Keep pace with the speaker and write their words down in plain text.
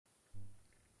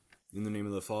In the name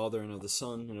of the Father, and of the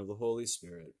Son, and of the Holy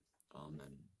Spirit.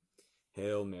 Amen.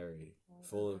 Hail Mary,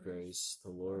 full of grace, the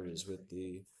Lord is with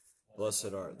thee.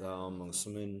 Blessed art thou amongst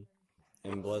women,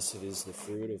 and blessed is the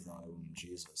fruit of thy womb,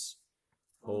 Jesus.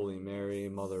 Holy Mary,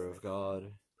 Mother of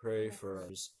God, pray for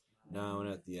us, now and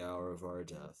at the hour of our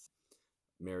death.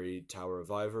 Mary, Tower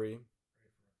of Ivory,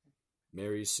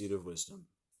 Mary, Seat of Wisdom.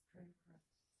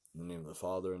 In the name of the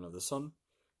Father, and of the Son,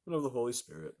 and of the Holy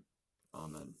Spirit.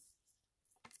 Amen.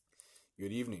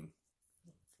 Good evening.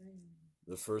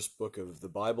 The first book of the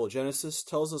Bible, Genesis,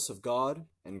 tells us of God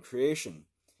and creation.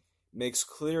 It makes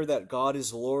clear that God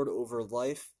is Lord over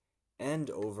life and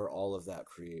over all of that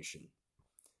creation.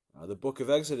 The book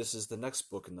of Exodus is the next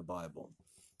book in the Bible,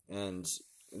 and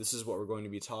this is what we're going to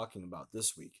be talking about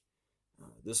this week.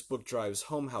 This book drives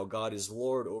home how God is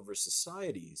Lord over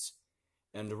societies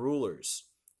and rulers,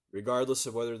 regardless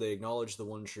of whether they acknowledge the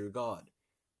one true God.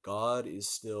 God is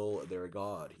still their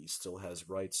God. He still has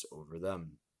rights over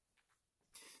them.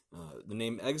 The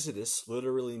name Exodus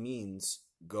literally means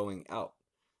going out.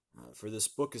 For this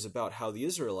book is about how the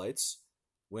Israelites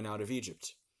went out of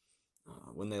Egypt.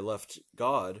 When they left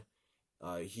God,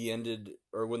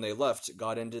 when they left,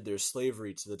 God ended their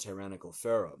slavery to the tyrannical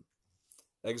Pharaoh.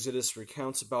 Exodus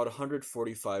recounts about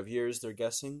 145 years, they're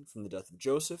guessing, from the death of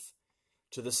Joseph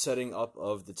to the setting up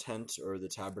of the tent or the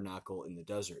tabernacle in the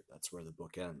desert. That's where the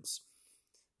book ends.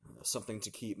 Something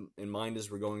to keep in mind as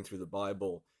we're going through the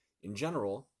Bible in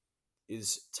general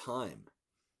is time.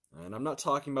 And I'm not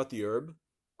talking about the herb,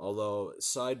 although,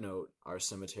 side note, our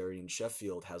cemetery in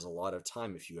Sheffield has a lot of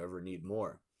time if you ever need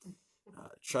more.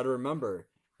 Try to remember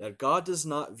that God does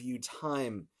not view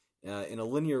time in a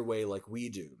linear way like we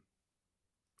do.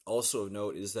 Also of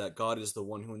note is that God is the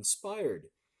one who inspired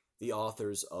the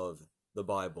authors of the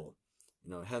Bible.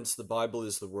 Hence the Bible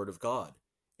is the Word of God,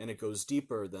 and it goes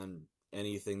deeper than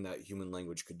anything that human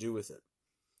language could do with it.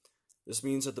 This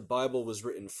means that the Bible was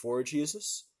written for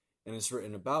Jesus, and it's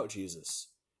written about Jesus,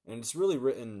 and it's really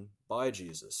written by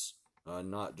Jesus,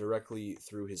 not directly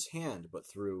through his hand, but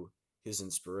through his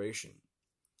inspiration.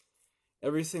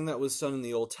 Everything that was done in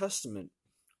the Old Testament,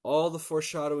 all the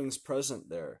foreshadowings present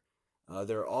there,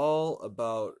 they're all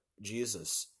about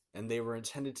Jesus, and they were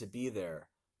intended to be there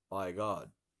by God.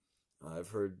 I've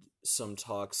heard some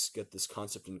talks get this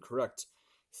concept incorrect,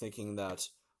 thinking that,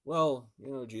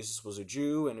 Jesus was a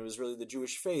Jew, and it was really the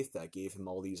Jewish faith that gave him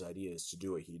all these ideas to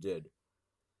do what he did.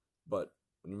 But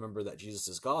when you remember that Jesus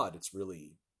is God, it's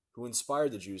really who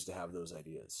inspired the Jews to have those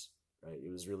ideas, right?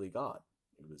 It was really God.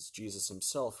 It was Jesus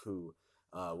himself who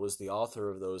was the author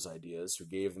of those ideas, who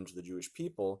gave them to the Jewish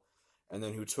people, and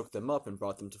then who took them up and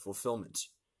brought them to fulfillment.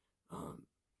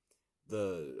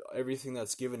 Everything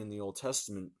that's given in the Old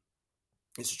Testament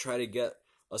is to try to get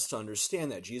us to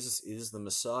understand that Jesus is the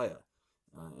Messiah.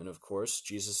 And of course,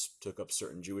 Jesus took up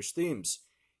certain Jewish themes.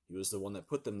 He was the one that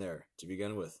put them there to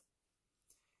begin with.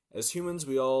 As humans,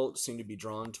 we all seem to be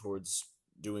drawn towards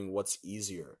doing what's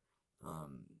easier.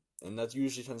 And that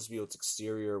usually tends to be what's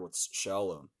exterior, what's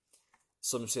shallow.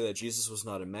 Some say that Jesus was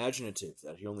not imaginative,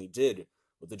 that he only did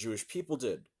what the Jewish people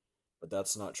did. But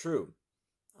that's not true.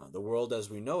 The world as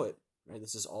we know it, right?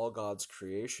 This is all God's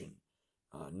creation.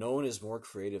 No one is more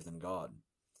creative than God.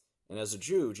 And as a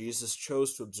Jew, Jesus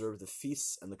chose to observe the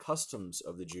feasts and the customs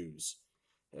of the Jews.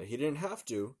 He didn't have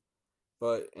to,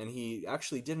 and he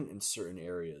actually didn't in certain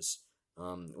areas,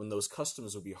 when those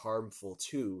customs would be harmful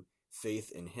to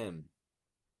faith in him.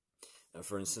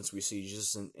 For instance, we see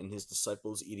Jesus and his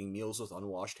disciples eating meals with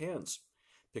unwashed hands,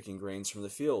 picking grains from the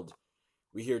field.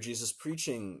 We hear Jesus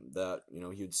preaching that,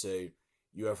 he would say,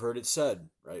 "You have heard it said,"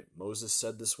 right? Moses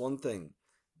said this one thing,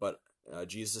 but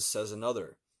Jesus says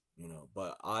another,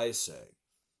 "But I say."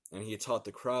 And he taught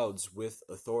the crowds with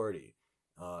authority,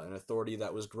 an authority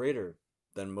that was greater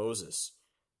than Moses.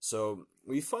 So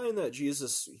we find that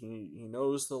Jesus, he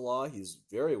knows the law. He's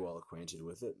very well acquainted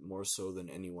with it, more so than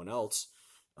anyone else.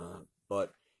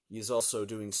 But he's also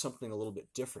doing something a little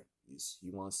bit different. He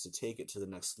wants to take it to the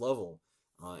next level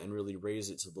and really raise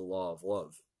it to the law of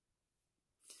love.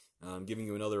 I'm giving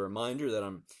you another reminder that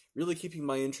I'm really keeping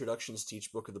my introductions to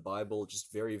each book of the Bible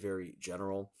just very, very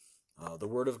general. The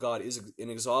Word of God is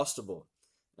inexhaustible,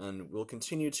 and we'll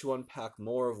continue to unpack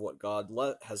more of what God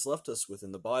has left us with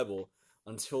in the Bible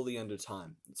until the end of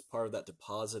time. It's part of that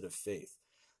deposit of faith,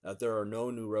 that there are no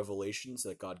new revelations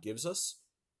that God gives us.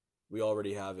 We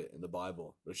already have it in the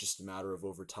Bible, but it's just a matter of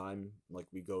over time, like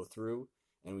we go through,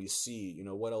 and we see,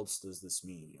 what else does this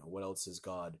mean? What else has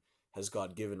God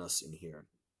given us in here?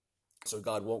 So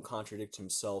God won't contradict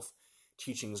himself.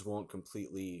 Teachings won't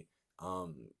completely,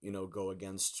 go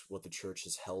against what the church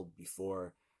has held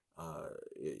before.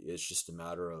 It's just a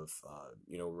matter of,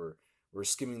 we're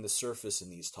skimming the surface in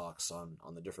these talks on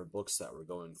the different books that we're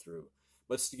going through.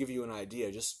 But it's to give you an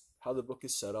idea just how the book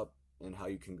is set up and how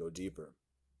you can go deeper.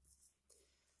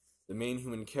 The main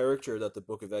human character that the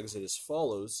book of Exodus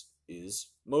follows is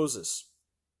Moses.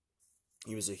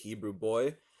 He was a Hebrew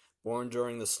boy born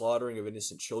during the slaughtering of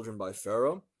innocent children by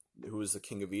Pharaoh, who was the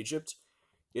king of Egypt,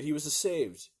 yet he was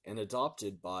saved and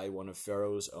adopted by one of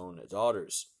Pharaoh's own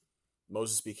daughters.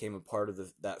 Moses became a part of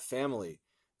that family,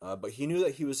 but he knew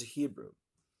that he was a Hebrew.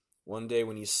 One day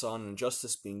when he saw an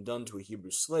injustice being done to a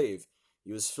Hebrew slave,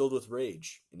 he was filled with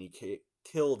rage, and he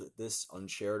killed this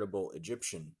uncharitable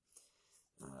Egyptian.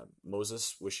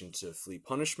 Moses, wishing to flee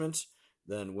punishment,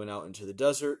 then went out into the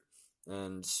desert,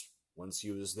 and once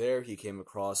he was there, he came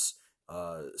across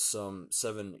some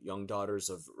 7 young daughters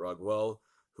of Raguel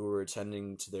who were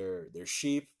attending to their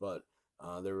sheep, but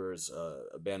there was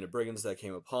a band of brigands that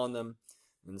came upon them,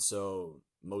 and so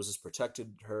Moses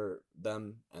protected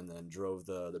them, and then drove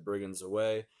the brigands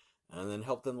away, and then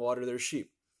helped them water their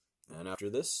sheep. And after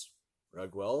this,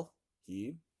 Raguel,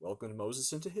 he welcomed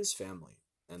Moses into his family,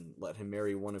 and let him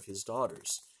marry one of his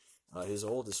daughters, his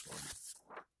oldest one.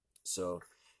 So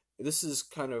this is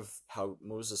kind of how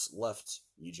Moses left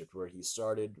Egypt, where he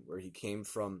started, where he came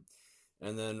from.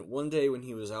 And then one day when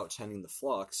he was out tending the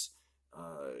flocks,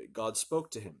 God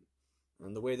spoke to him.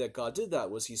 And the way that God did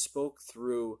that was he spoke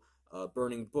through a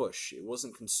burning bush. It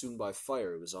wasn't consumed by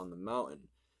fire. It was on the mountain.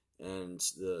 And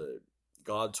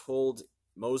God told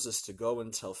Moses to go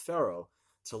and tell Pharaoh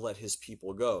to let his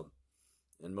people go.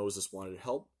 And Moses wanted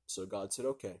help, so God said,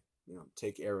 okay,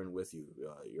 take Aaron with you,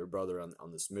 your brother,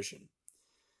 on this mission.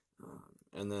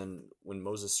 And then when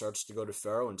Moses starts to go to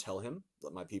Pharaoh and tell him,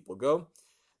 let my people go,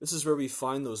 this is where we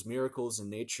find those miracles in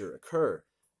nature occur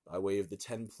by way of the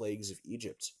 10 plagues of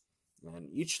Egypt. And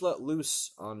each let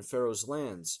loose on Pharaoh's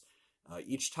lands.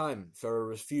 Each time Pharaoh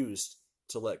refused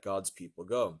to let God's people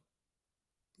go.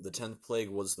 The 10th plague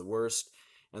was the worst,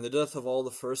 and the death of all the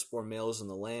firstborn males in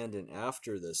the land. And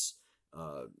after this,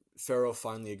 Pharaoh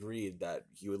finally agreed that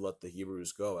he would let the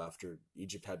Hebrews go after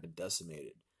Egypt had been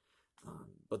decimated.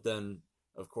 But then,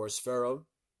 of course, Pharaoh,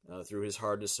 through his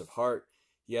hardness of heart,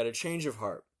 he had a change of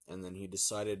heart, and then he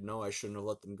decided, no, I shouldn't have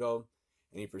let them go,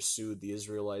 and he pursued the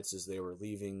Israelites as they were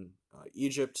leaving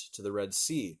Egypt to the Red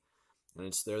Sea. And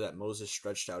it's there that Moses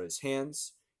stretched out his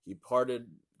hands.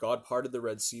 God parted the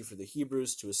Red Sea for the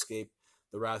Hebrews to escape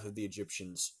the wrath of the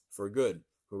Egyptians for good,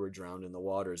 who were drowned in the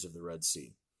waters of the Red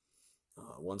Sea.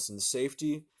 Once in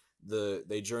safety,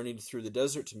 they journeyed through the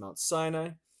desert to Mount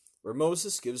Sinai, where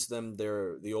Moses gives them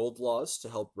the old laws to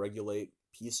help regulate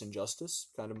peace and justice,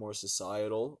 kind of more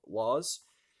societal laws.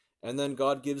 And then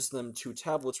God gives them 2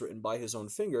 tablets written by his own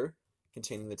finger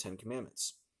containing the 10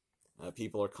 Commandments.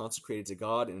 People are consecrated to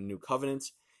God in a new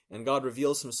covenant, and God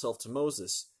reveals himself to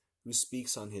Moses, who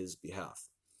speaks on his behalf.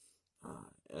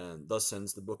 And thus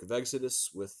ends the book of Exodus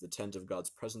with the tent of God's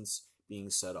presence being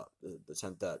set up, the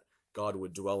tent that God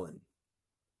would dwell in.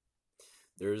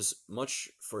 There's much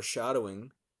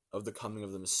foreshadowing of the coming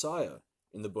of the Messiah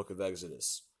in the book of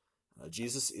Exodus.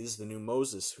 Jesus is the new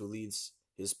Moses who leads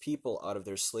his people out of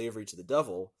their slavery to the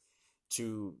devil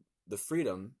to the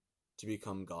freedom to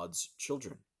become God's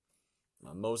children.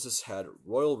 Moses had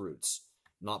royal roots,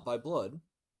 not by blood,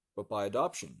 but by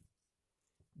adoption.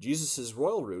 Jesus'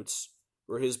 royal roots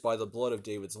were his by the blood of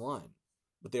David's line,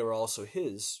 but they were also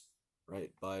his,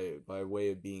 right, by way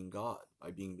of being God,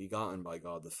 by being begotten by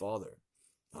God the Father,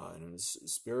 and his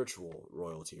spiritual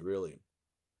royalty, really.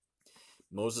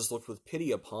 Moses looked with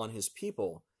pity upon his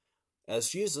people, as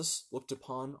Jesus looked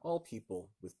upon all people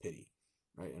with pity,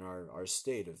 right, in our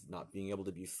state of not being able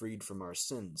to be freed from our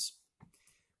sins.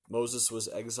 Moses was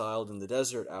exiled in the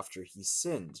desert after he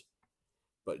sinned,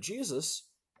 but Jesus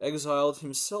exiled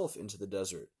himself into the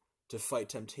desert to fight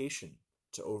temptation,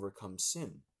 to overcome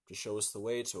sin, to show us the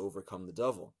way to overcome the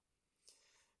devil.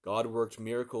 God worked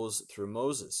miracles through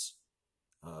Moses,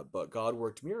 but God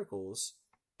worked miracles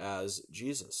as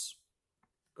Jesus.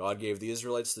 God gave the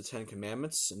Israelites the 10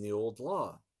 Commandments and the old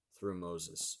law through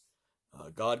Moses.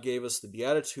 God gave us the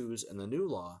Beatitudes and the new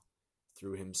law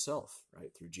through himself,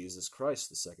 right, through Jesus Christ,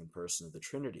 the second person of the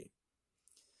Trinity.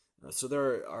 So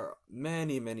there are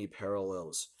many, many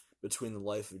parallels between the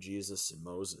life of Jesus and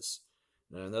Moses.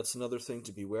 And that's another thing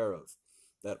to beware of,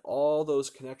 that all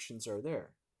those connections are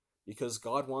there, because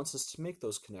God wants us to make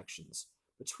those connections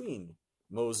between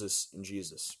Moses and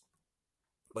Jesus.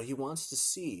 But he wants to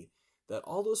see that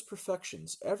all those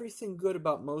perfections, everything good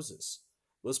about Moses,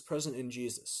 was present in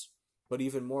Jesus, but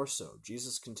even more so.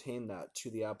 Jesus contained that to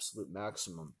the absolute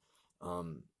maximum.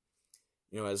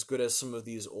 As good as some of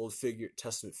these Old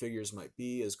Testament figures might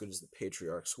be, as good as the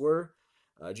patriarchs were,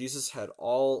 Jesus had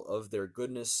all of their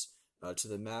goodness to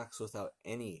the max without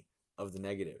any of the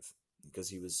negative, because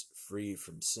he was free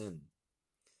from sin.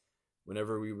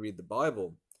 Whenever we read the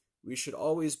Bible, we should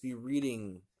always be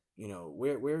reading,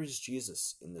 where is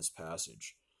Jesus in this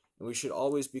passage? And we should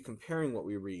always be comparing what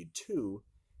we read to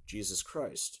Jesus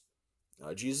Christ.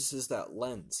 Jesus is that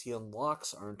lens. He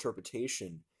unlocks our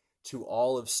interpretation to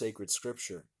all of sacred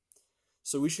scripture.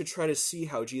 So we should try to see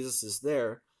how Jesus is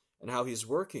there and how he's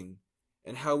working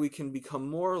and how we can become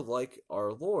more like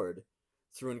our Lord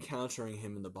through encountering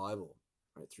him in the Bible,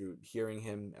 right? Through hearing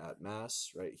him at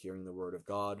Mass, right? Hearing the Word of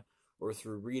God, or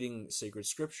through reading sacred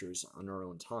scriptures on our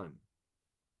own time.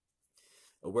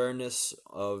 Awareness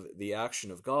of the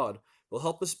action of God will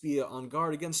help us be on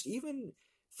guard against even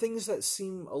things that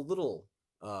seem a little,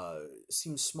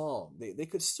 seem small. They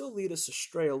could still lead us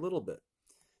astray a little bit.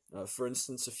 For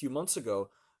instance, a few months ago,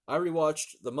 I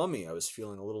rewatched The Mummy. I was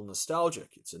feeling a little nostalgic.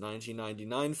 It's a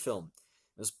 1999 film.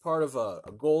 It's part of a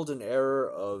golden era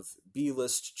of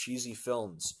B-list cheesy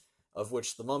films, of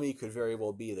which The Mummy could very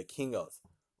well be the king of,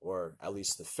 or at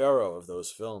least the pharaoh of those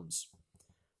films.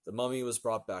 The Mummy was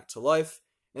brought back to life,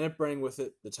 and it brought with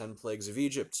it the 10 Plagues of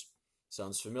Egypt.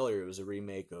 Sounds familiar. It was a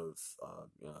remake of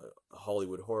a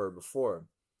Hollywood horror before.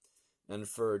 And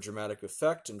for dramatic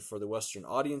effect and for the Western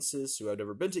audiences who have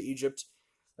never been to Egypt,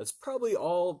 that's probably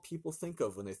all people think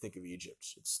of when they think of Egypt.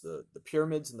 It's the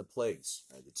pyramids and the plagues,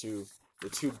 right? The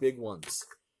two big ones.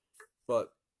 But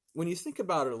when you think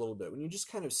about it a little bit, when you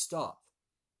just kind of stop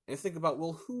and think about,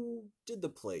 well, who did the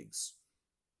plagues?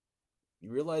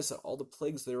 You realize that all the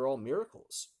plagues, they're all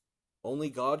miracles. Only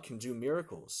God can do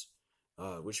miracles,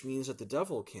 which means that the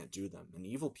devil can't do them, and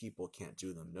evil people can't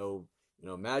do them. No,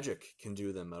 magic can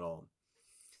do them at all.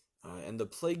 And the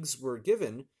plagues were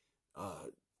given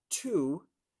to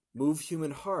move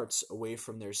human hearts away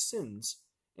from their sins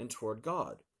and toward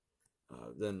God.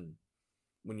 Then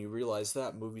when you realize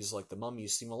that, movies like The Mummy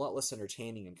seem a lot less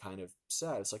entertaining and kind of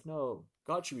sad. It's like, no,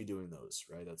 God should be doing those,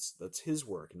 right? That's his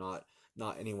work, not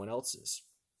anyone else's.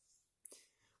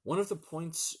 One of the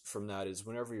points from that is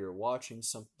whenever you're watching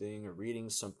something or reading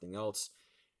something else,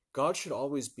 God should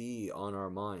always be on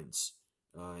our minds.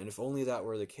 And if only that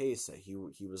were the case, that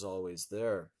he was always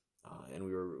there, and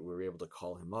we were able to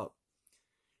call him up.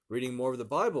 Reading more of the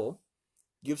Bible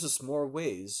gives us more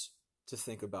ways to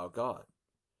think about God.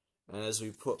 And as we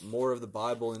put more of the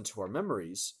Bible into our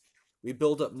memories, we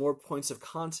build up more points of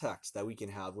contact that we can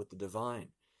have with the divine.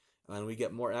 And we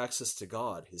get more access to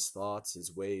God, his thoughts,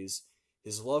 his ways,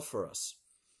 his love for us.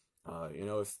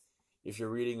 If you're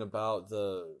reading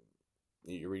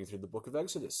you're reading through the book of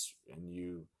Exodus, and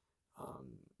you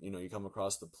come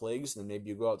across the plagues, and then maybe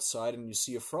you go outside and you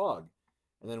see a frog.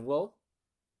 And then,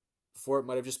 before it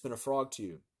might have just been a frog to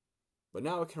you. But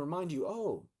now it can remind you,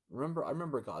 I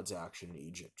remember God's action in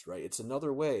Egypt, right? It's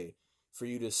another way for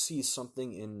you to see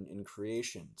something in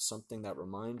creation, something that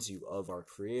reminds you of our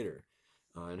Creator,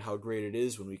 and how great it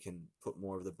is when we can put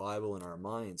more of the Bible in our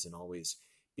minds and always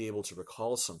be able to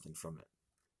recall something from it.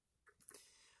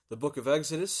 The book of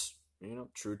Exodus,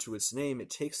 true to its name, it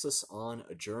takes us on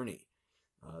a journey.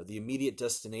 The immediate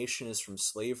destination is from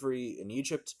slavery in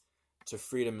Egypt to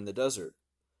freedom in the desert.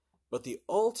 But the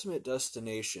ultimate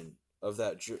destination of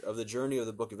the journey of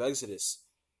the book of Exodus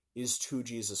is to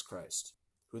Jesus Christ,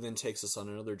 who then takes us on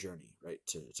another journey, right,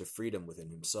 to freedom within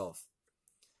himself.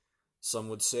 Some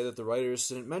would say that the writers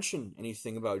didn't mention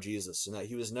anything about Jesus and that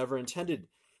he was never intended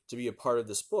to be a part of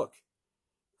this book.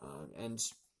 And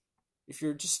if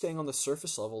you're just staying on the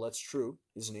surface level, that's true.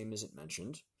 His name isn't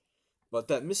mentioned. But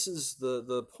that misses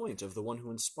the point of the one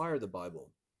who inspired the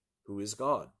Bible, who is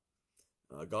God.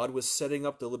 God was setting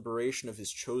up the liberation of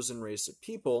his chosen race of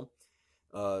people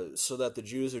so that the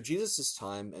Jews of Jesus'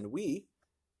 time and we,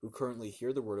 who currently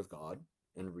hear the Word of God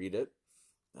and read it,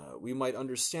 we might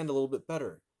understand a little bit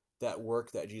better that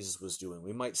work that Jesus was doing.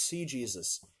 We might see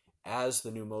Jesus as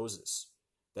the new Moses.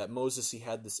 That Moses, he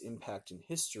had this impact in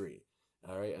history,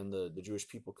 all right, and the Jewish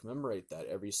people commemorate that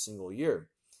every single year.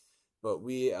 But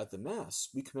we at the Mass,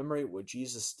 we commemorate what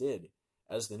Jesus did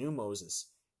as the new Moses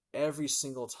every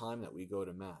single time that we go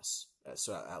to Mass.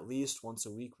 So at least once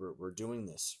a week we're doing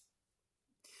this.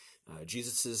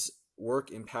 Jesus'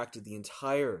 work impacted the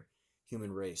entire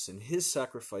human race, and his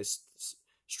sacrifice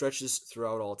stretches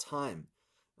throughout all time.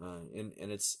 And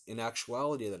it's in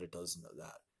actuality that it does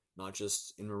that, not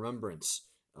just in remembrance,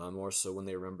 more so when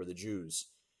they remember the Jews.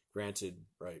 Granted,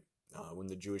 right, when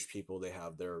the Jewish people, they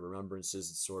have their remembrances,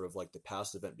 it's sort of like the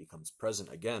past event becomes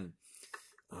present again.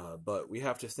 But we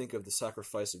have to think of the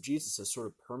sacrifice of Jesus as sort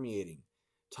of permeating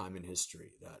time in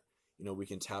history, that we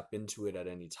can tap into it at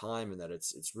any time, and that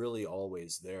it's really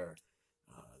always there.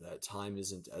 That time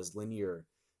isn't as linear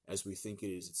as we think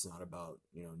it is. It's not about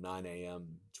 9 a.m.,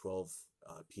 12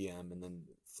 p.m., and then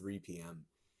 3 p.m.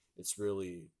 It's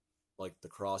really like the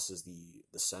cross is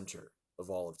the center of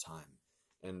all of time,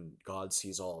 and God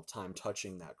sees all of time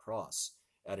touching that cross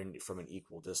from an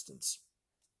equal distance.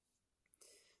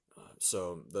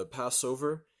 So the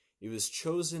Passover, it was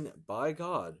chosen by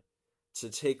God to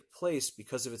take place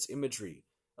because of its imagery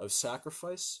of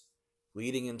sacrifice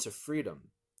leading into freedom.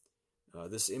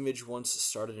 This image once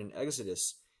started in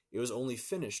Exodus. It was only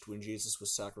finished when Jesus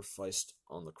was sacrificed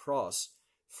on the cross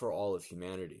for all of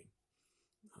humanity.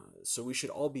 So we should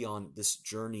all be on this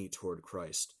journey toward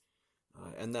Christ.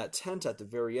 And that tent at the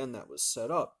very end that was set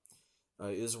up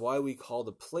is why we call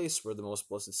the place where the Most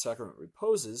Blessed Sacrament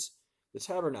reposes the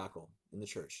tabernacle in the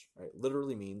church. Right?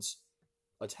 Literally means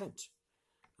a tent.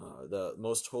 The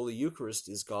Most Holy Eucharist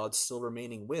is God still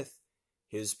remaining with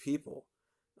his people,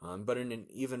 but in an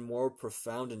even more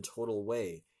profound and total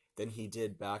way than he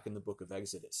did back in the book of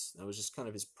Exodus. That was just kind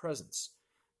of his presence.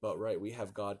 But we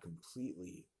have God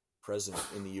completely present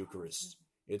in the Eucharist.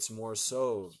 It's more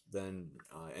so than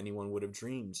anyone would have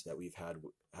dreamed that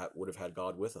would have had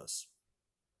God with us.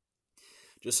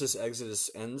 Just as Exodus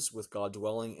ends with God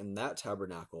dwelling in that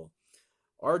tabernacle,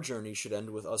 our journey should end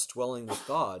with us dwelling with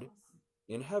God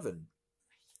in heaven.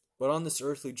 But on this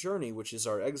earthly journey, which is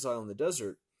our exile in the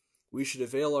desert, we should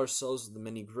avail ourselves of the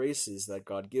many graces that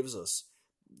God gives us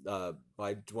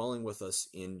by dwelling with us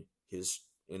in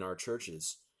our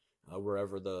churches,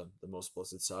 wherever the Most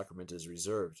Blessed Sacrament is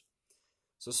reserved.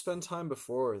 So spend time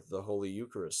before the Holy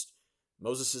Eucharist.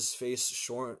 Moses' face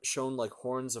shone like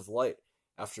horns of light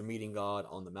after meeting God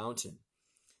on the mountain.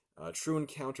 True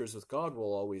encounters with God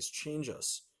will always change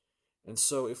us. And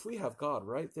so if we have God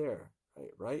right there,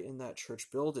 right in that church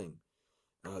building,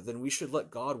 then we should let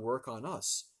God work on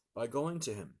us by going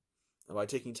to him, by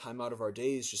taking time out of our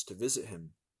days just to visit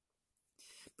him.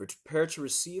 Prepare to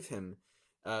receive him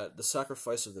at the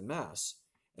sacrifice of the Mass,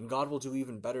 and God will do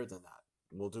even better than that.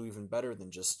 Will do even better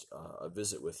than just a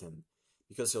visit with him,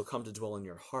 because he'll come to dwell in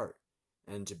your heart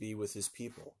and to be with his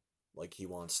people like he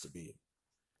wants to be.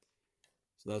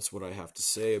 So that's what I have to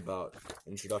say about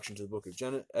Introduction to the Book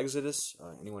of Exodus.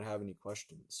 Anyone have any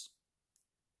questions?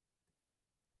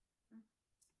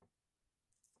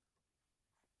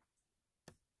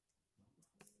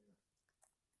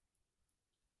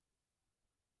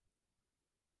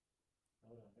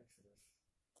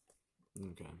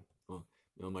 Okay. Well,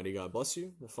 may Almighty God bless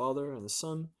you, the Father, and the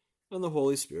Son, and the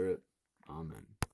Holy Spirit. Amen.